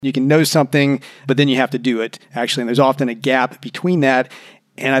You can know something, but then you have to do it, actually. And there's often a gap between that.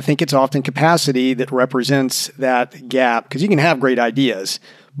 And I think it's often capacity that represents that gap, because you can have great ideas,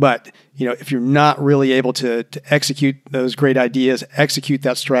 but if you're not really able to execute those great ideas, execute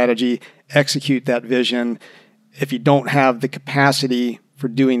that strategy, execute that vision, if you don't have the capacity for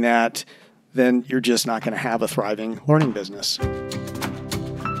doing that, then you're just not going to have a thriving learning business.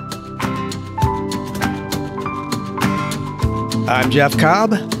 I'm Jeff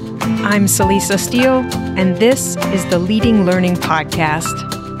Cobb. I'm Celisa Steele, and this is the Leading Learning Podcast.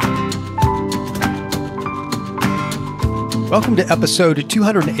 Welcome to episode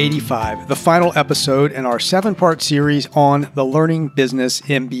 285, the final episode in our 7-part series on the Learning Business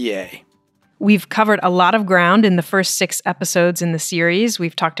MBA. We've covered a lot of ground in the first 6 episodes in the series.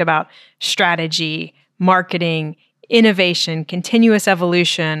 We've talked about strategy, marketing, innovation, continuous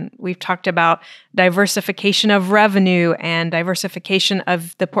evolution. We've talked about diversification of revenue and diversification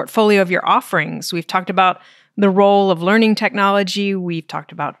of the portfolio of your offerings. We've talked about the role of learning technology. We've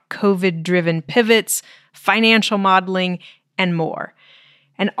talked about COVID-driven pivots, financial modeling, and more.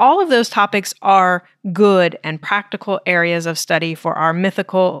 And all of those topics are good and practical areas of study for our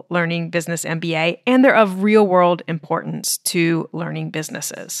mythical Learning Business MBA, and they're of real-world importance to learning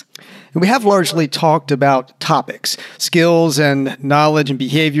businesses. And we have largely talked about topics, skills and knowledge and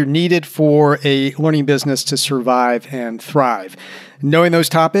behavior needed for a learning business to survive and thrive. Knowing those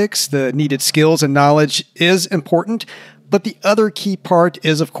topics, the needed skills and knowledge is important. But the other key part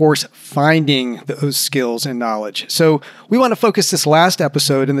is, of course, finding those skills and knowledge. So we want to focus this last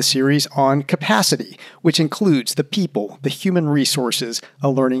episode in the series on capacity, which includes the people, the human resources a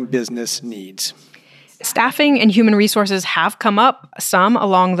learning business needs. Staffing and human resources have come up some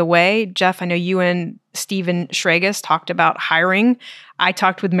along the way. Jeff, I know you and Stephen Schragus talked about hiring. I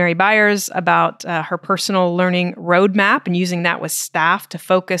talked with Mary Byers about her personal learning roadmap and using that with staff to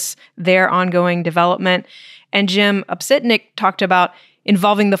focus their ongoing development. And Jim Upsitnik talked about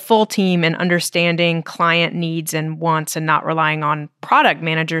involving the full team and understanding client needs and wants and not relying on product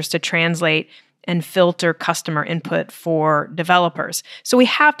managers to translate and filter customer input for developers. So we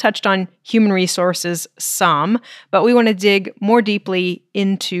have touched on human resources some, but we want to dig more deeply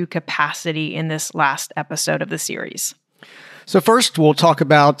into capacity in this last episode of the series. So first, we'll talk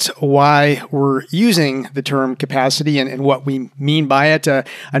about why we're using the term capacity and what we mean by it. I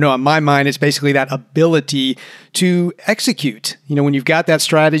know on my mind, it's basically that ability to execute. When you've got that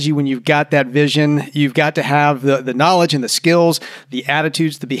strategy, when you've got that vision, you've got to have the knowledge and the skills, the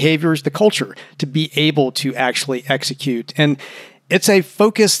attitudes, the behaviors, the culture to be able to actually execute. And it's a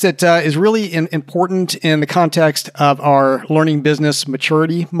focus that is really important in the context of our learning business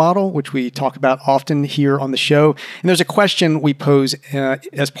maturity model, which we talk about often here on the show. And there's a question we pose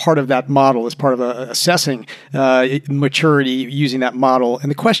as part of that model, as part of assessing maturity using that model.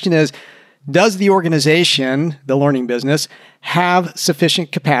 And the question is, does the organization, the learning business, have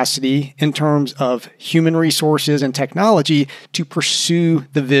sufficient capacity in terms of human resources and technology to pursue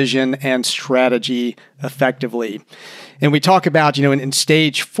the vision and strategy effectively? And we talk about, in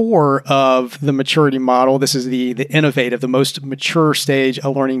stage 4 of the maturity model, this is the innovative, the most mature stage a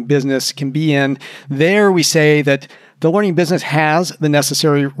learning business can be in. There we say that the learning business has the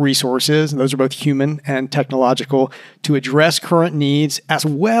necessary resources, and those are both human and technological, to address current needs, as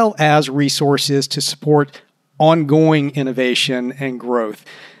well as resources to support ongoing innovation and growth.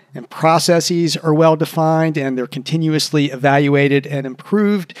 And processes are well defined, and they're continuously evaluated and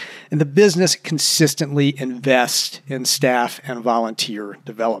improved. And the business consistently invests in staff and volunteer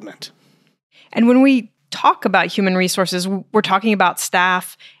development. And when we talk about human resources, we're talking about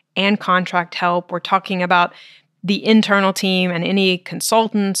staff and contract help. We're talking about the internal team and any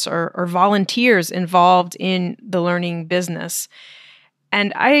consultants or volunteers involved in the learning business.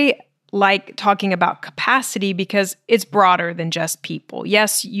 And I like talking about capacity because it's broader than just people.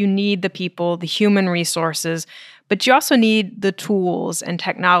 Yes, you need the people, the human resources, but you also need the tools and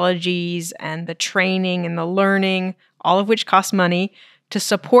technologies and the training and the learning, all of which cost money, to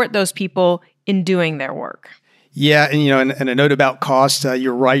support those people in doing their work. Yeah, and a note about cost,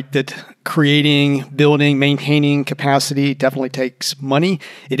 you're right that creating, building, maintaining capacity definitely takes money.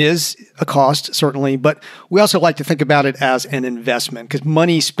 It is a cost, certainly, but we also like to think about it as an investment because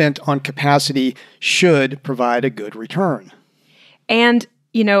money spent on capacity should provide a good return. And,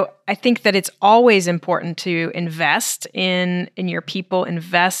 I think that it's always important to invest in your people,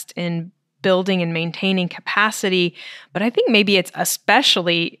 invest in building and maintaining capacity, but I think maybe it's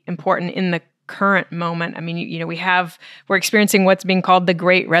especially important in the current moment. I mean, we're experiencing what's being called the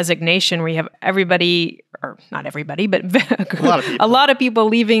Great Resignation, where you have everybody, or not everybody, but a lot of people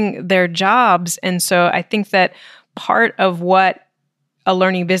leaving their jobs. And so I think that part of what a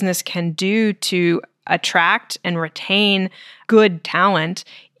learning business can do to attract and retain good talent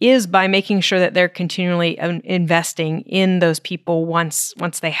is by making sure that they're continually investing in those people once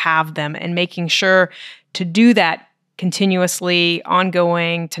they have them, and making sure to do that continuously,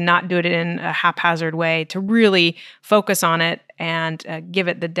 ongoing, to not do it in a haphazard way, to really focus on it and give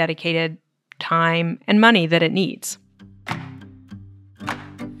it the dedicated time and money that it needs.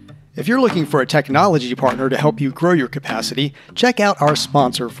 If you're looking for a technology partner to help you grow your capacity, check out our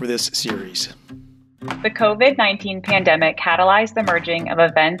sponsor for this series. The COVID-19 pandemic catalyzed the merging of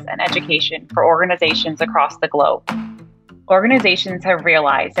events and education for organizations across the globe. Organizations have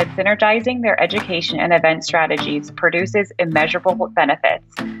realized that synergizing their education and event strategies produces immeasurable benefits,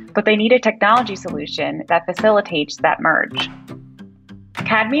 but they need a technology solution that facilitates that merge.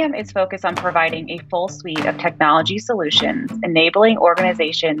 Cadmium is focused on providing a full suite of technology solutions, enabling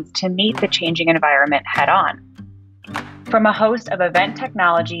organizations to meet the changing environment head-on. From a host of event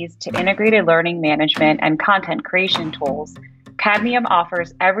technologies to integrated learning management and content creation tools, Cadmium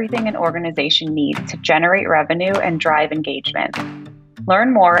offers everything an organization needs to generate revenue and drive engagement.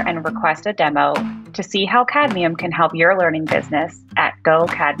 Learn more and request a demo to see how Cadmium can help your learning business at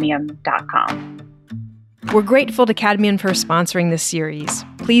gocadmium.com. We're grateful to Cadmium for sponsoring this series.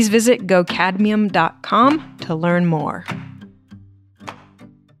 Please visit gocadmium.com to learn more.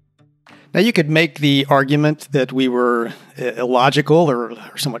 Now, you could make the argument that we were illogical or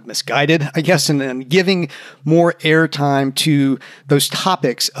somewhat misguided, I guess, in giving more airtime to those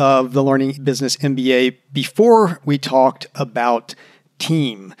topics of the Learning Business MBA before we talked about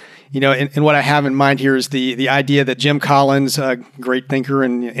team. And what I have in mind here is the idea that Jim Collins, a great thinker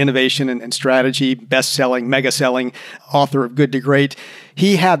in innovation and strategy, best-selling, mega-selling author of Good to Great,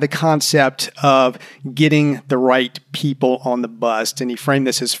 he had the concept of getting the right people on the bus, and he framed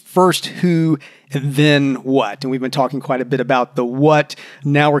this as first who and then what. And we've been talking quite a bit about the what.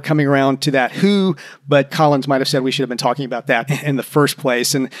 Now we're coming around to that who, but Collins might have said we should have been talking about that in the first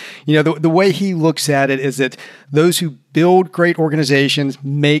place. And the way he looks at it is that those who build great organizations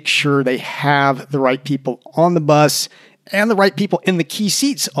make sure they have the right people on the bus and the right people in the key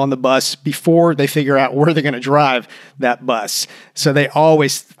seats on the bus before they figure out where they're going to drive that bus. So they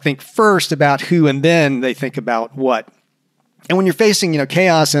always think first about who, and then they think about what. And when you're facing,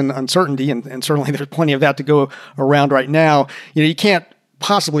 chaos and uncertainty, and certainly there's plenty of that to go around right now, you can't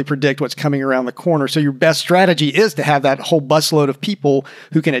possibly predict what's coming around the corner. So your best strategy is to have that whole busload of people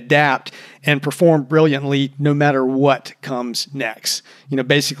who can adapt and perform brilliantly no matter what comes next.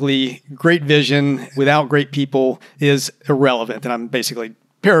 Basically, great vision without great people is irrelevant. And I'm basically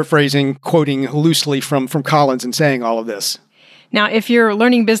paraphrasing, quoting loosely from Collins and saying all of this. Now, if your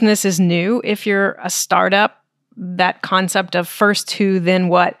learning business is new, if you're a startup, that concept of first who, then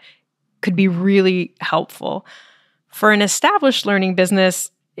what could be really helpful. For an established learning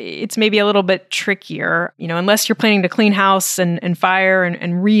business, it's maybe a little bit trickier, unless you're planning to clean house and fire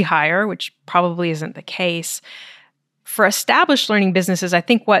and rehire, which probably isn't the case. For established learning businesses, I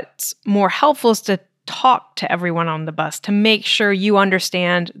think what's more helpful is to talk to everyone on the bus to make sure you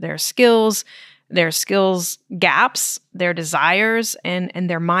understand their skills gaps, their desires, and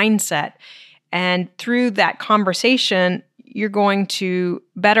their mindset. And through that conversation, you're going to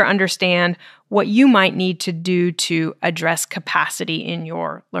better understand what you might need to do to address capacity in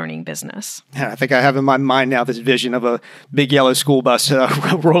your learning business. Yeah, I think I have in my mind now this vision of a big yellow school bus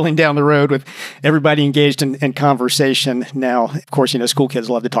rolling down the road with everybody engaged in conversation. Now, of course, school kids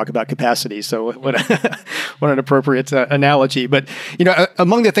love to talk about capacity, so what an appropriate analogy. But,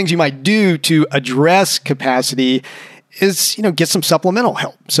 among the things you might do to address capacity is, get some supplemental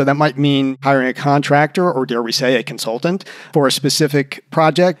help. So that might mean hiring a contractor, or dare we say a consultant, for a specific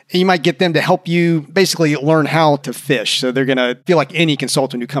project. And you might get them to help you basically learn how to fish. So they're going to feel like any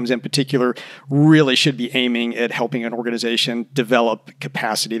consultant who comes in particular really should be aiming at helping an organization develop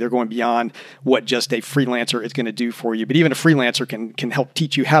capacity. They're going beyond what just a freelancer is going to do for you. But even a freelancer can help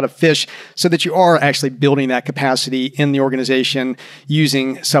teach you how to fish so that you are actually building that capacity in the organization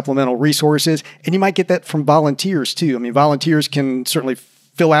using supplemental resources. And you might get that from volunteers too. Volunteers can certainly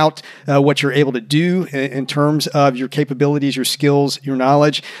fill out what you're able to do in terms of your capabilities, your skills, your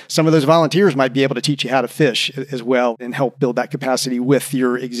knowledge. Some of those volunteers might be able to teach you how to fish as well and help build that capacity with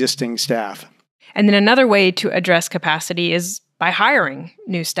your existing staff. And then another way to address capacity is by hiring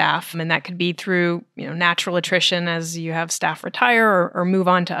new staff. And that could be through natural attrition as you have staff retire or move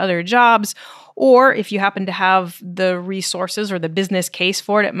on to other jobs. Or if you happen to have the resources or the business case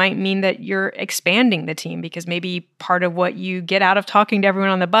for it, it might mean that you're expanding the team, because maybe part of what you get out of talking to everyone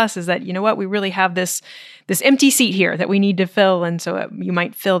on the bus is that, we really have this empty seat here that we need to fill. And so you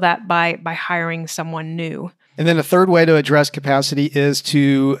might fill that by hiring someone new. And then a third way to address capacity is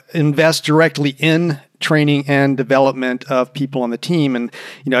to invest directly in training and development of people on the team. And,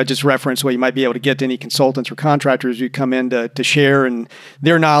 I just referenced you might be able to get any consultants or contractors who come in to share and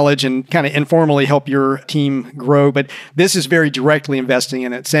their knowledge and kind of informally help your team grow. But this is very directly investing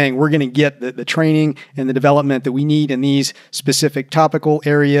in it, saying we're going to get the training and the development that we need in these specific topical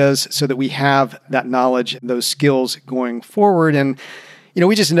areas so that we have that knowledge, those skills going forward. And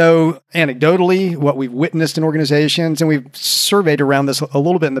we just know anecdotally what we've witnessed in organizations, and we've surveyed around this a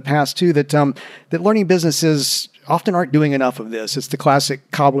little bit in the past too, that learning businesses often aren't doing enough of this. It's the classic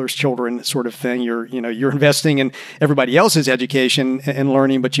cobbler's children sort of thing. You're investing in everybody else's education and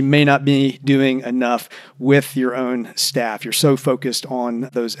learning, but you may not be doing enough with your own staff. You're so focused on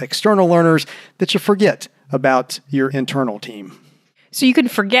those external learners that you forget about your internal team. So you can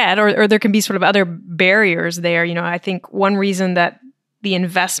forget, or there can be sort of other barriers there. I think one reason that the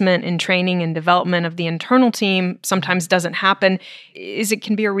investment in training and development of the internal team sometimes doesn't happen is it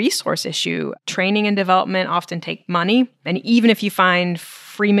can be a resource issue. Training and development often take money. And even if you find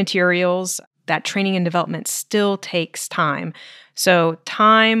free materials, that training and development still takes time. So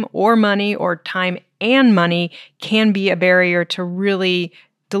time or money, or time and money, can be a barrier to really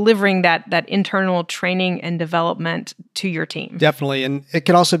delivering that internal training and development to your team. Definitely. And it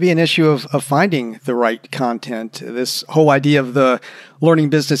can also be an issue of finding the right content. This whole idea of the Learning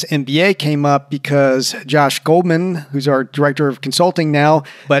Business MBA came up because Josh Goldman, who's our director of consulting now,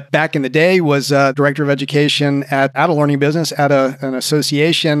 but back in the day was director of education at a learning business, at an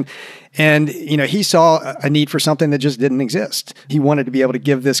association. And, he saw a need for something that just didn't exist. He wanted to be able to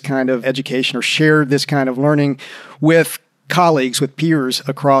give this kind of education or share this kind of learning with colleagues, with peers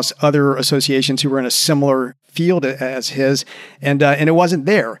across other associations who were in a similar field as his, and it wasn't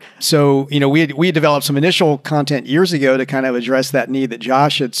there. So, we had developed some initial content years ago to kind of address that need that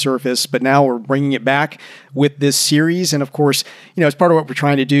Josh had surfaced, but now we're bringing it back with this series. And of course, as part of what we're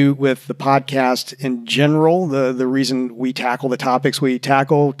trying to do with the podcast in general, the reason we tackle the topics we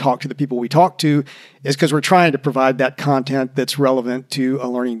tackle, talk to the people we talk to, is because we're trying to provide that content that's relevant to a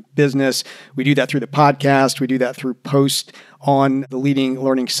learning business. We do that through the podcast. We do that through posts on the leading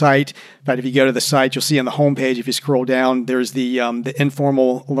learning site. In fact, if you go to the site, you'll see on the homepage, if you scroll down, there's the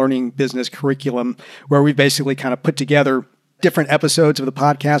informal learning business curriculum, where we basically kind of put together different episodes of the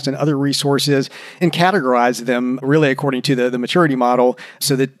podcast and other resources and categorize them really according to the maturity model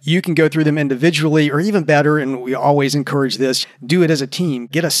so that you can go through them individually, or even better, and we always encourage this, do it as a team.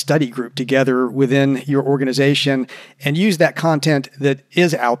 Get a study group together within your organization and use that content that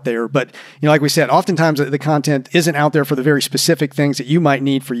is out there. But, like we said, oftentimes the content isn't out there for the very specific things that you might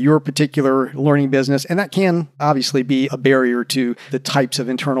need for your particular learning business. And that can obviously be a barrier to the types of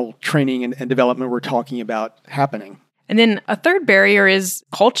internal training and development we're talking about happening. And then a third barrier is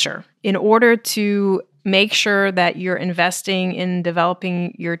culture. In order to make sure that you're investing in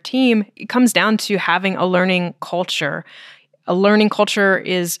developing your team, it comes down to having a learning culture. A learning culture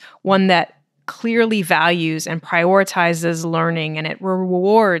is one that clearly values and prioritizes learning, and it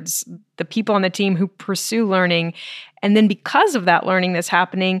rewards the people on the team who pursue learning. And then because of that learning that's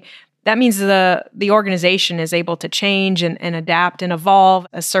happening, that means the organization is able to change and adapt and evolve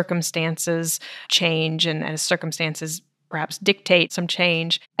as circumstances change and as circumstances perhaps dictate some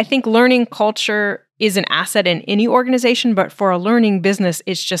change. I think learning culture is an asset in any organization, but for a learning business,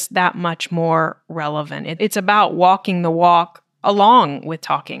 it's just that much more relevant. It's about walking the walk along with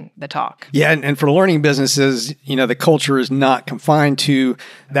talking the talk. Yeah, and for learning businesses, the culture is not confined to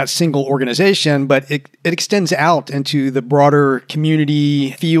that single organization, but it extends out into the broader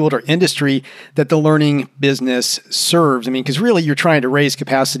community, field, or industry that the learning business serves. Because really you're trying to raise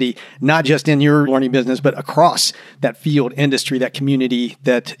capacity, not just in your learning business, but across that field, industry, that community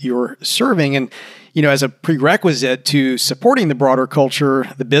that you're serving. And as a prerequisite to supporting the broader culture,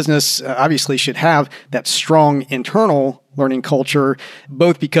 the business obviously should have that strong internal learning culture,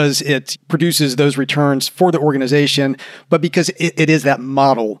 both because it produces those returns for the organization, but because it is that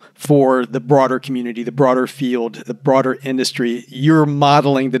model for the broader community, the broader field, the broader industry. You're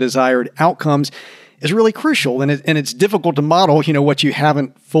modeling the desired outcomes is really crucial. And it's difficult to model, what you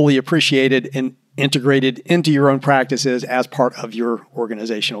haven't fully appreciated and integrated into your own practices as part of your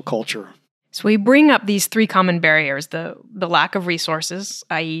organizational culture. So we bring up these three common barriers: the lack of resources,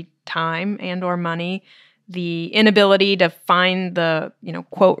 i.e. time and or money, the inability to find the,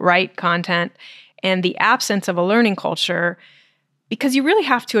 quote, right content, and the absence of a learning culture, because you really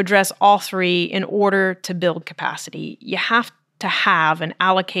have to address all three in order to build capacity. You have to have and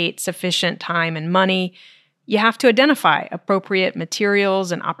allocate sufficient time and money. You have to identify appropriate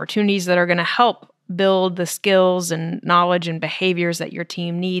materials and opportunities that are going to help build the skills and knowledge and behaviors that your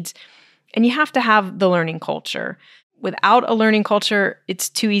team needs. And you have to have the learning culture. Without a learning culture, it's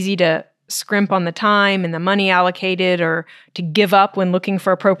too easy to scrimp on the time and the money allocated, or to give up when looking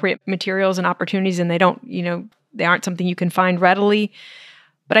for appropriate materials and opportunities and they aren't something you can find readily.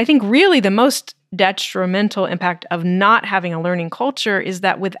 But I think really the most detrimental impact of not having a learning culture is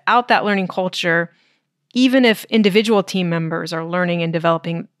that without that learning culture, even if individual team members are learning and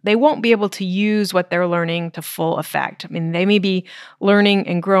developing, they won't be able to use what they're learning to full effect. I mean, they may be learning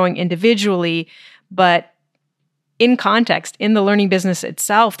and growing individually, but in context, in the learning business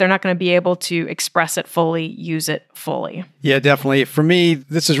itself, they're not going to be able to express it fully, use it fully. Yeah, definitely. For me,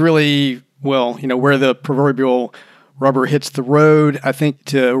 this is really, where the proverbial rubber hits the road. I think,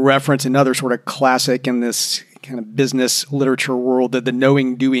 to reference another sort of classic in this kind of business literature world, the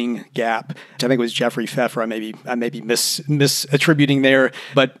knowing-doing gap, which I think was Jeffrey Pfeffer. I may be misattributing there,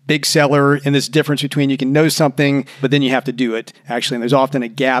 but big seller in this difference between you can know something, but then you have to do it, actually. And there's often a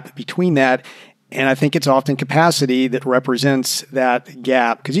gap between that. And I think it's often capacity that represents that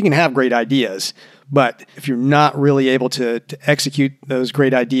gap, because you can have great ideas, but if you're not really able to execute those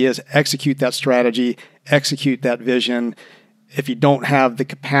great ideas, execute that strategy, execute that vision, if you don't have the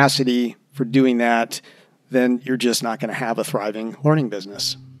capacity for doing that, then you're just not going to have a thriving learning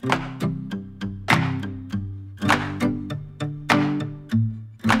business.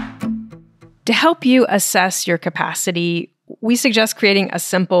 To help you assess your capacity, we suggest creating a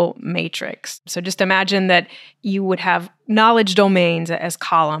simple matrix. So just imagine that you would have knowledge domains as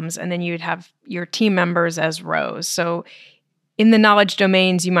columns, and then you'd have your team members as rows. So in the knowledge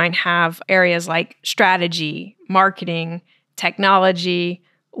domains, you might have areas like strategy, marketing, technology,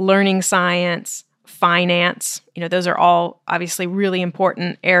 learning science, finance. Those are all obviously really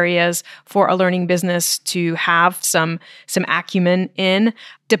important areas for a learning business to have some acumen in.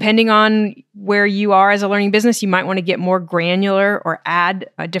 Depending on where you are as a learning business, you might want to get more granular or add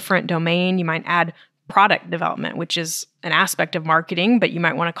a different domain. You might add product development, which is an aspect of marketing, but you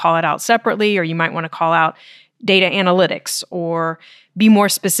might want to call it out separately, or you might want to call out data analytics, or be more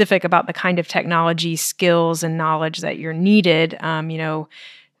specific about the kind of technology, skills, and knowledge that you're needed.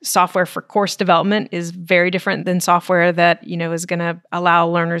 Software for course development is very different than software that, is going to allow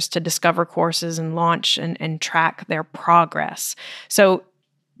learners to discover courses and launch and track their progress. So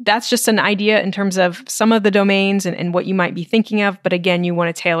that's just an idea in terms of some of the domains and what you might be thinking of. But again, you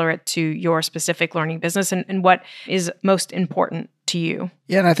want to tailor it to your specific learning business and what is most important to you.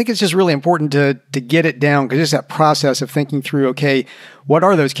 Yeah, and I think it's just really important to get it down, because just that process of thinking through, okay, what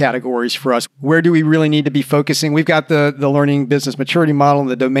are those categories for us? Where do we really need to be focusing? We've got the learning business maturity model and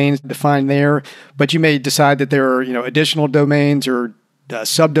the domains defined there, but you may decide that there are additional domains or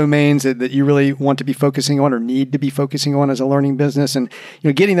subdomains that you really want to be focusing on or need to be focusing on as a learning business, and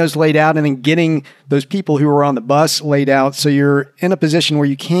getting those laid out, and then getting those people who are on the bus laid out, so you're in a position where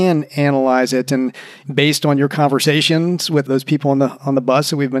you can analyze it, and based on your conversations with those people on the bus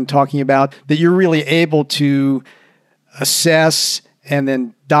that we've been talking about, that you're really able to assess and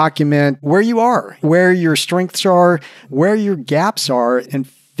then document where you are, where your strengths are, where your gaps are, and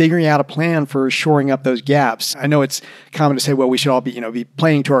figuring out a plan for shoring up those gaps. I know it's common to say, well, we should all be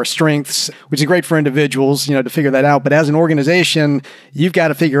playing to our strengths, which is great for individuals, to figure that out. But as an organization, you've got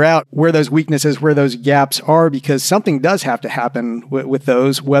to figure out where those weaknesses, where those gaps are, because something does have to happen with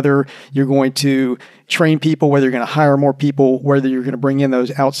those, whether you're going to train people, whether you're going to hire more people, whether you're going to bring in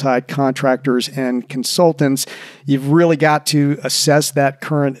those outside contractors and consultants. You've really got to assess that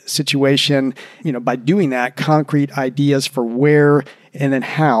current situation, by doing that, concrete ideas for where and then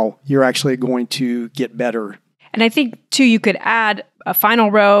how you're actually going to get better. And I think, too, you could add a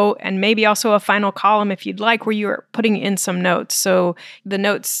final row and maybe also a final column if you'd like, where you're putting in some notes. So the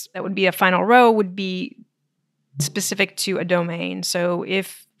notes that would be a final row would be specific to a domain. So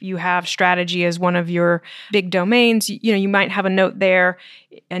if you have strategy as one of your big domains, you might have a note there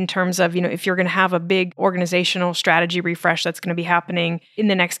in terms of, if you're going to have a big organizational strategy refresh that's going to be happening in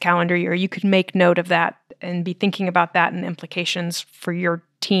the next calendar year, you could make note of that and be thinking about that and implications for your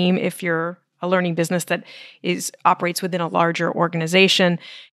team if you're a learning business that operates within a larger organization.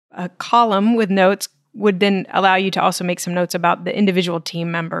 A column with notes would then allow you to also make some notes about the individual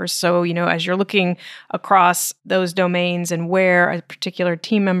team members. So, as you're looking across those domains and where a particular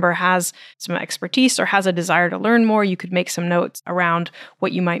team member has some expertise or has a desire to learn more, you could make some notes around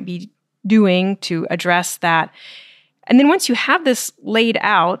what you might be doing to address that. And then once you have this laid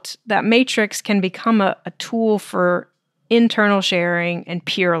out, that matrix can become a tool for internal sharing and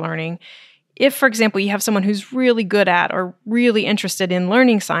peer learning. If, for example, you have someone who's really good at or really interested in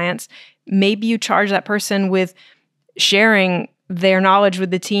learning science, maybe you charge that person with sharing their knowledge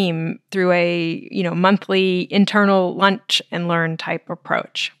with the team through a monthly internal lunch and learn type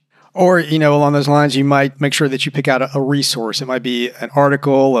approach. Or, along those lines, you might make sure that you pick out a resource. It might be an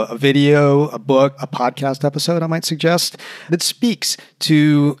article, a video, a book, a podcast episode, I might suggest, that speaks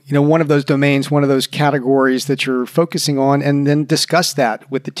to, one of those domains, one of those categories that you're focusing on, and then discuss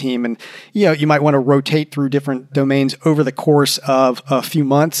that with the team. And, you might want to rotate through different domains over the course of a few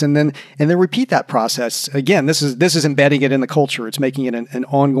months and then repeat that process. Again, this is embedding it in the culture. It's making it an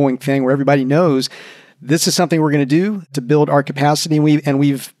ongoing thing where everybody knows this is something we're going to do to build our capacity. And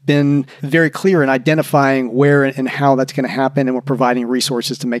we've been very clear in identifying where and how that's going to happen. And we're providing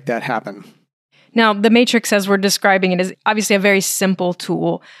resources to make that happen. Now, the Matrix, as we're describing it, is obviously a very simple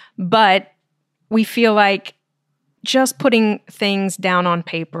tool, but we feel like just putting things down on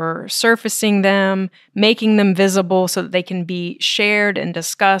paper, surfacing them, making them visible so that they can be shared and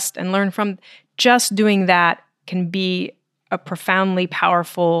discussed and learned from, just doing that can be a profoundly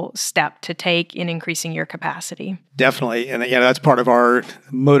powerful step to take in increasing your capacity. Definitely. And that's part of our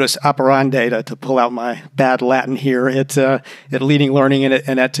modus operandi, to pull out my bad Latin here at Leading Learning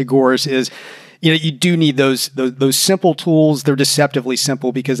and at Tagore's is, you do need those simple tools. They're deceptively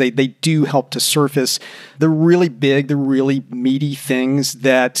simple because they do help to surface the really big, the really meaty things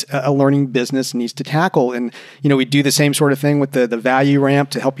that a learning business needs to tackle. And, we do the same sort of thing with the value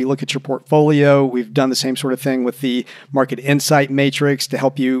ramp to help you look at your portfolio. We've done the same sort of thing with the market insight matrix to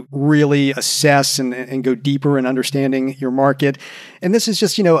help you really assess and go deeper in understanding your market. And this is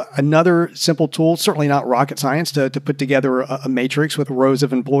just, another simple tool, certainly not rocket science, to put together a matrix with rows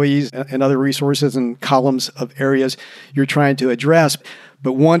of employees and other resources and columns of areas you're trying to address.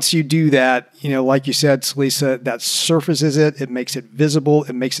 But once you do that, like you said, Celisa, that surfaces it makes it visible,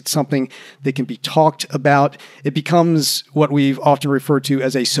 it makes it something that can be talked about. It becomes what we've often referred to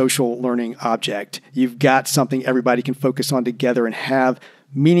as a social learning object. You've got something everybody can focus on together and have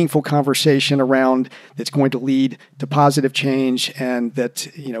meaningful conversation around that's going to lead to positive change and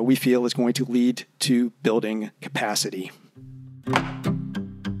that, we feel is going to lead to building capacity.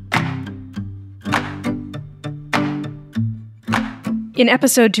 In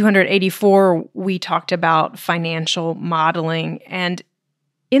episode 284, we talked about financial modeling. And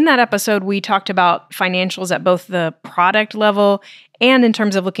in that episode, we talked about financials at both the product level and in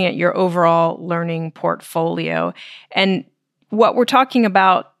terms of looking at your overall learning portfolio. And what we're talking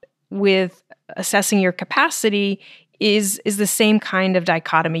about with assessing your capacity is the same kind of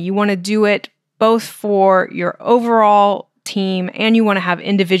dichotomy. You want to do it both for your overall team and you want to have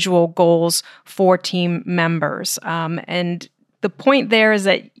individual goals for team members. And the point there is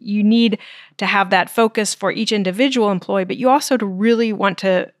that you need to have that focus for each individual employee, but you also really want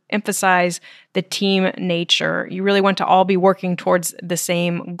to emphasize the team nature. You really want to all be working towards the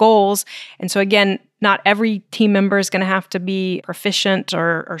same goals. And so again, not every team member is going to have to be proficient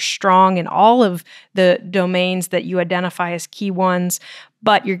or strong in all of the domains that you identify as key ones,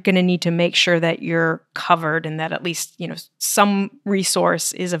 but you're going to need to make sure that you're covered and that at least, some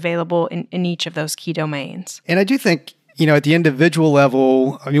resource is available in each of those key domains. And I do think, at the individual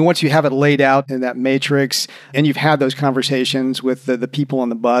level, once you have it laid out in that matrix and you've had those conversations with the people on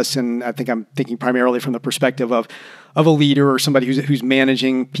the bus, and I think I'm thinking primarily from the perspective of a leader or somebody who's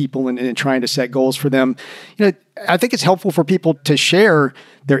managing people and trying to set goals for them, I think it's helpful for people to share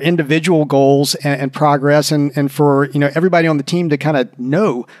their individual goals and progress and for, everybody on the team to kind of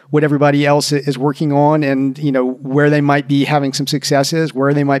know what everybody else is working on and, where they might be having some successes,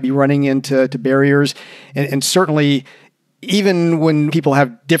 where they might be running into barriers. And certainly, even when people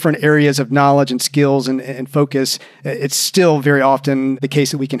have different areas of knowledge and skills and focus, it's still very often the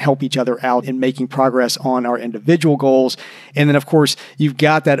case that we can help each other out in making progress on our individual goals. And then, of course, you've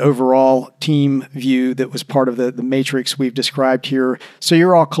got that overall team view that was part of the matrix we've described here. So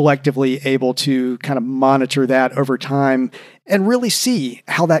you're all collectively able to kind of monitor that over time and really see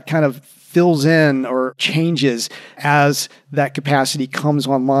how that kind of fills in or changes as that capacity comes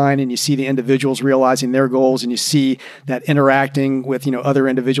online and you see the individuals realizing their goals and you see that interacting with, other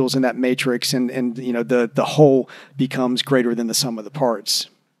individuals in that matrix and the whole becomes greater than the sum of the parts.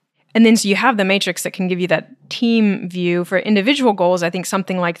 And then so you have the matrix that can give you that team view. For individual goals, I think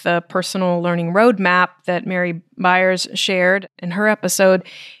something like the personal learning roadmap that Mary Byers shared in her episode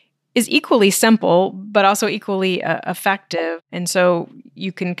is equally simple, but also equally effective. And so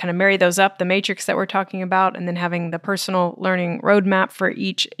you can kind of marry those up, the matrix that we're talking about, and then having the personal learning roadmap for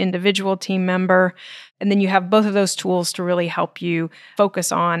each individual team member. And then you have both of those tools to really help you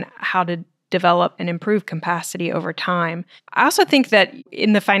focus on how to develop and improve capacity over time. I also think that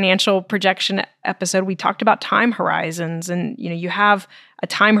in the financial projection episode, we talked about time horizons, and you have a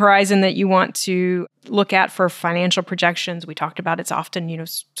time horizon that you want to look at for financial projections. We talked about it's often,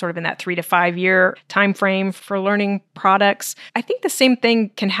 sort of in that 3 to 5 year time frame for learning products. I think the same thing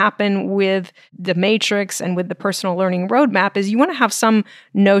can happen with the matrix and with the personal learning roadmap is you want to have some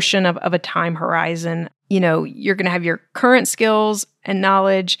notion of a time horizon. You're going to have your current skills and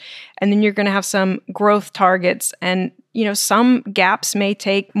knowledge, and then you're going to have some growth targets. And, some gaps may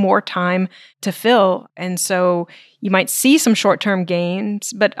take more time to fill. And so you might see some short-term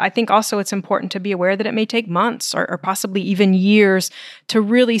gains, but I think also it's important to be aware that it may take months or possibly even years to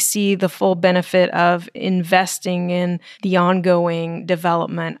really see the full benefit of investing in the ongoing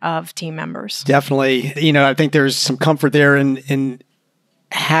development of team members. Definitely. I think there's some comfort there in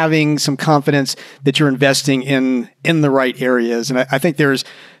having some confidence that you're investing in the right areas. And I think there's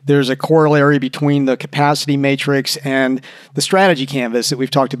a corollary between the capacity matrix and the strategy canvas that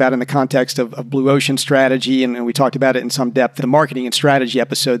we've talked about in the context of Blue Ocean strategy. And we talked about it in some depth in the marketing and strategy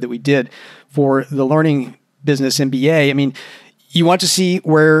episode that we did for the Learning Business MBA. I mean, you want to see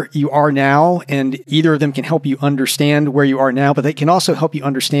where you are now, and either of them can help you understand where you are now, but they can also help you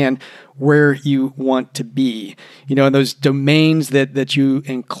understand where you want to be. And those domains that you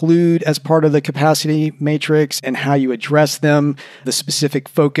include as part of the capacity matrix and how you address them, the specific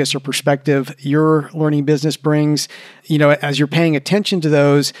focus or perspective your learning business brings. As you're paying attention to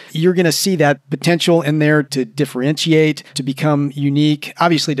those, you're going to see that potential in there to differentiate, to become unique,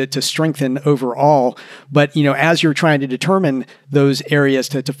 obviously to strengthen overall. But, as you're trying to determine those areas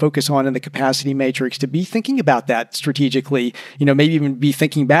to focus on in the capacity matrix, to be thinking about that strategically, maybe even be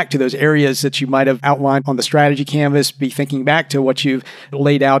thinking back to those areas that you might have outlined on the strategy canvas, be thinking back to what you've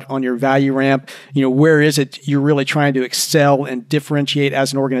laid out on your value ramp. Where is it you're really trying to excel and differentiate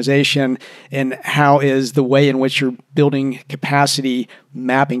as an organization, and how is the way in which you're building capacity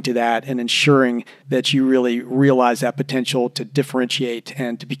mapping to that and ensuring that you really realize that potential to differentiate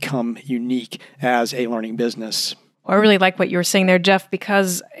and to become unique as a learning business. Well, I really like what you were saying there, Jeff,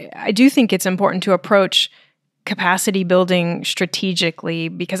 because I do think it's important to approach capacity building strategically,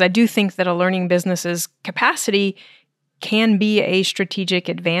 because I do think that a learning business's capacity can be a strategic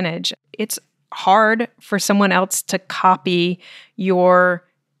advantage. It's hard for someone else to copy your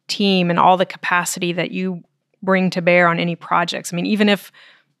team and all the capacity that you bring to bear on any projects. I mean, even if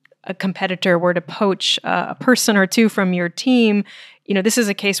a competitor were to poach a person or two from your team, this is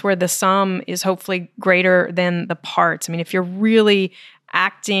a case where the sum is hopefully greater than the parts. I mean, if you're really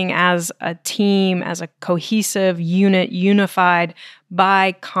acting as a team, as a cohesive unit, unified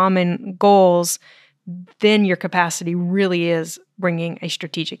by common goals, then your capacity really is bringing a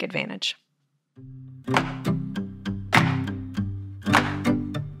strategic advantage.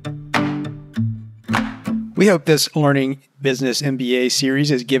 We hope this Learning Business MBA series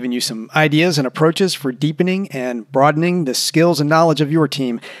has given you some ideas and approaches for deepening and broadening the skills and knowledge of your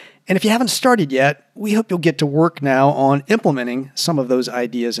team. And if you haven't started yet, we hope you'll get to work now on implementing some of those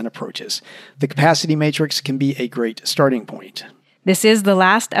ideas and approaches. The capacity matrix can be a great starting point. This is the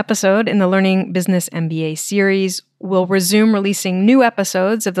last episode in the Learning Business MBA series. We'll resume releasing new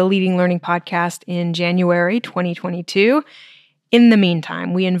episodes of the Leading Learning Podcast in January 2022. In the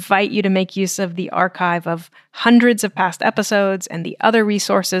meantime, we invite you to make use of the archive of hundreds of past episodes and the other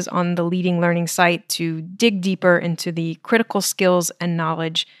resources on the Leading Learning site to dig deeper into the critical skills and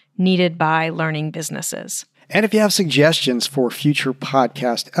knowledge needed by learning businesses. And if you have suggestions for future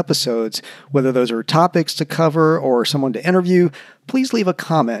podcast episodes, whether those are topics to cover or someone to interview, please leave a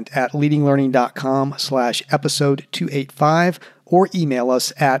comment at leadinglearning.com/episode 285 or email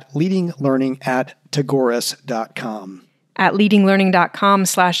us at leadinglearning@tagoras.com. At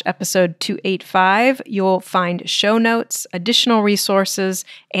leadinglearning.com/episode 285, you'll find show notes, additional resources,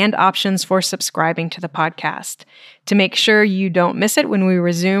 and options for subscribing to the podcast. To make sure you don't miss it when we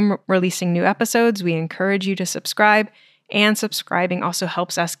resume releasing new episodes, we encourage you to subscribe, and subscribing also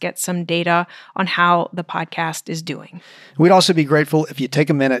helps us get some data on how the podcast is doing. We'd also be grateful if you take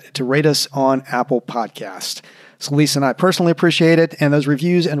a minute to rate us on Apple Podcasts. So Lisa and I personally appreciate it, and those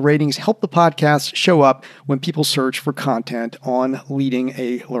reviews and ratings help the podcast show up when people search for content on leading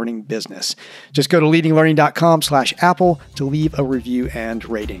a learning business. Just go to leadinglearning.com/Apple to leave a review and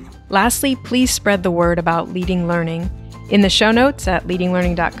rating. Lastly, please spread the word about Leading Learning. In the show notes at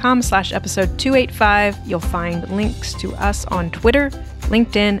leadinglearning.com/episode 285, you'll find links to us on Twitter,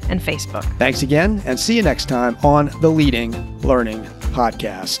 LinkedIn, and Facebook. Thanks again, and see you next time on the Leading Learning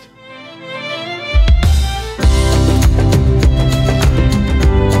Podcast.